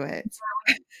can do it.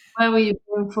 Where will you be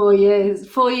in 4 years?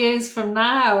 4 years from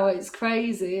now, it's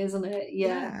crazy, isn't it?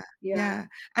 Yeah, Yeah, yeah,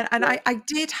 yeah, and yeah. I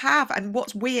did have, and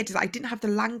what's weird is I didn't have the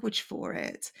language for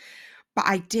it, but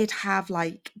I did have,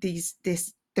 like, this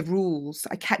the rules.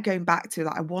 I kept going back to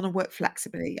that. I want to work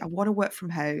flexibly. I want to work from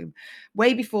home.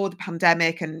 Way before the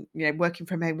pandemic and, working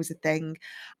from home was a thing.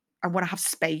 I want to have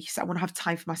space. I want to have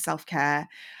time for my self-care.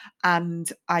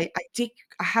 And I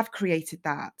have created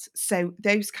that. So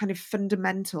those kind of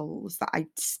fundamentals that I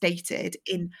stated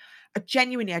in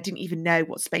genuinely, I didn't even know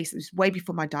what space. It was way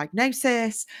before my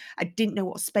diagnosis. I didn't know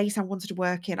what space I wanted to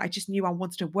work in. I just knew I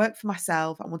wanted to work for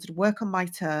myself. I wanted to work on my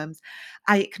terms.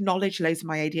 I acknowledged loads of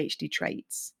my ADHD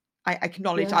traits. I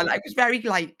acknowledged, Yeah. I was very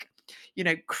like,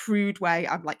 crude way.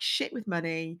 I'm like shit with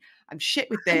money. I'm shit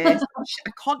with this.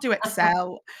 I can't do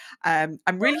Excel. I'm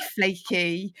really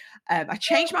flaky. I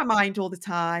change my mind all the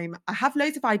time. I have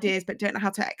loads of ideas, but don't know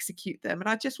how to execute them. And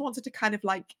I just wanted to kind of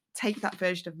like take that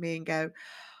version of me and go,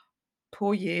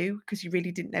 poor you, because you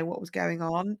really didn't know what was going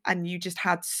on. And you just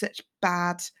had such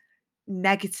bad,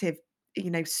 negative,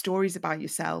 stories about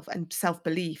yourself and self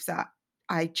belief that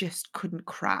I just couldn't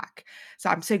crack. So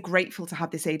I'm so grateful to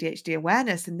have this ADHD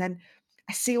awareness. And then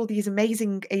I see all these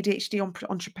amazing ADHD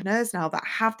entrepreneurs now that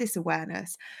have this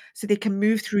awareness so they can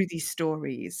move through these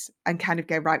stories and kind of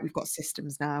go, right, we've got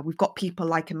systems now. We've got people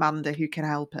like Amanda who can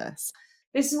help us.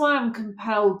 This is why I'm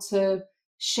compelled to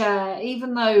share,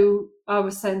 even though I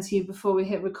was saying to you before we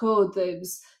hit record that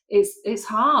it's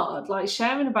hard. Like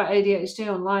sharing about ADHD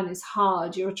online is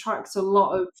hard. You attract a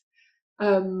lot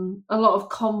of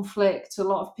conflict, a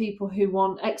lot of people who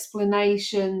want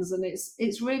explanations, and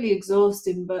it's really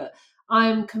exhausting. But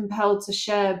I'm compelled to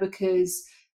share because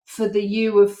for the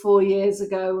you of 4 years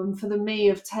ago, and for the me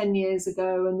of 10 years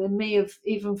ago, and the me of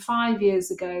even 5 years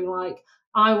ago, like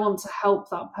I want to help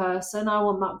that person. I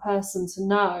want that person to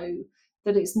know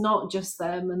that it's not just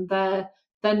them, and they're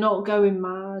not going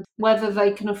mad. Whether they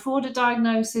can afford a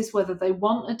diagnosis, whether they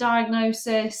want a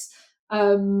diagnosis,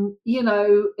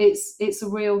 it's a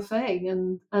real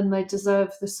thing, and they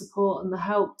deserve the support and the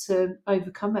help to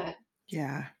overcome it.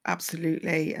 Yeah,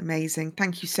 absolutely amazing.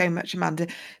 Thank you so much, Amanda.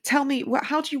 Tell me,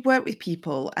 how do you work with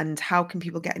people and how can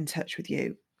people get in touch with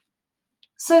you?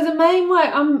 So the main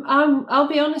way, I'll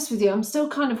be honest with you, I'm still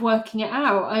kind of working it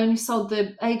out. I only sold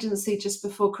the agency just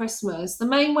before Christmas. The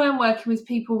main way I'm working with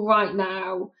people right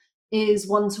now is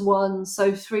one to one.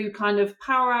 So through kind of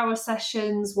power hour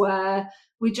sessions where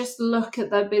we just look at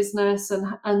their business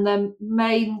and their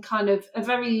main kind of a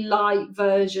very light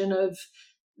version of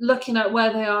looking at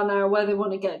where they are now, where they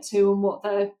want to get to,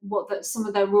 and some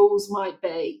of their rules might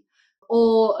be,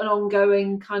 or an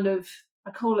ongoing kind of,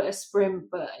 I call it a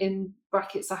sprint, but in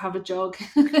brackets I have a jog.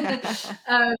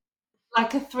 um,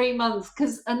 like a 3 months,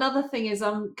 because another thing is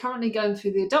I'm currently going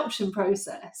through the adoption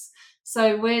process.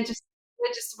 So we're just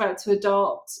about to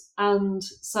adopt, and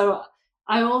so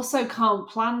I also can't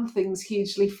plan things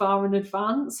hugely far in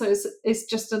advance. So it's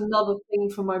just another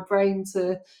thing for my brain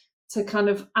to kind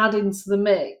of add into the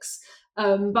mix.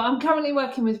 But I'm currently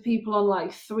working with people on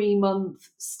like 3 month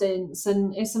stints,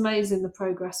 and it's amazing the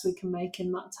progress we can make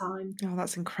in that time. Oh,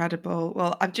 that's incredible.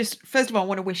 Well, I'm just, first of all, I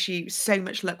want to wish you so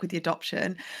much luck with the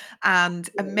adoption and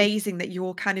amazing that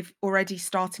you're kind of already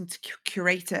starting to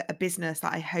curate a business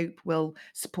that I hope will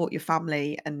support your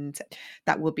family. And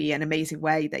that will be an amazing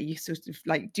way that you sort of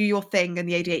like do your thing in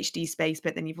the ADHD space,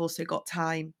 but then you've also got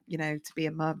time, to be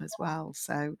a mum as well.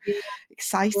 So Yeah,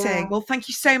 exciting. yeah. Well, thank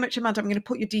you so much, Amanda. I'm going to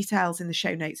put your details in the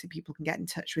show notes so people can get in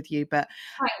touch with you. But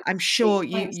I'm sure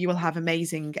you Thanks. you will have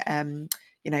amazing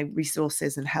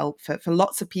resources and help for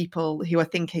lots of people who are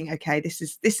thinking, okay, this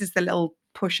is the little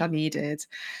push I needed.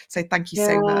 So thank you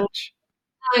so Yeah. much.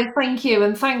 No, thank you,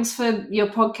 and thanks for your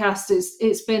podcast.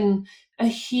 It's been a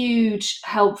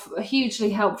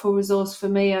hugely helpful resource for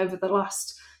me over the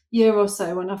last year or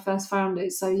so when I first found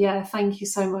it. So yeah, thank you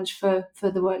so much for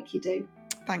the work you do.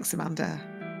 Thanks, Amanda.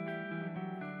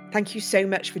 Thank you so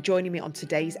much for joining me on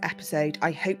today's episode.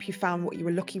 I hope you found what you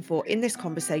were looking for in this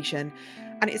conversation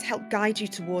and it's helped guide you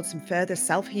towards some further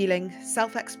self-healing,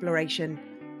 self-exploration,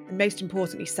 and most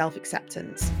importantly,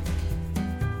 self-acceptance.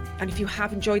 And if you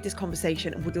have enjoyed this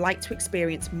conversation and would like to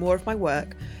experience more of my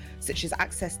work, such as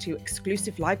access to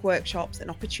exclusive live workshops and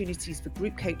opportunities for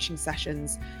group coaching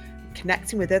sessions,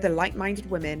 connecting with other like-minded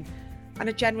women, and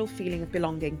a general feeling of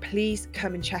belonging, please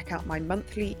come and check out my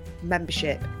monthly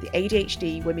membership, the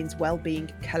ADHD Women's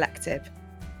Wellbeing Collective.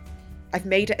 I've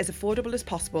made it as affordable as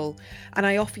possible, and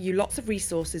I offer you lots of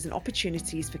resources and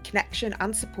opportunities for connection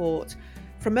and support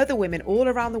from other women all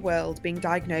around the world being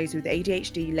diagnosed with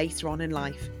ADHD later on in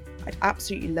life. I'd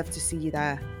absolutely love to see you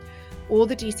there. All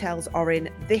the details are in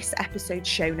this episode's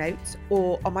show notes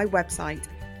or on my website,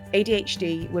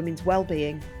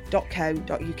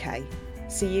 adhdwomenswellbeing.co.uk.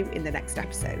 See you in the next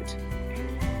episode.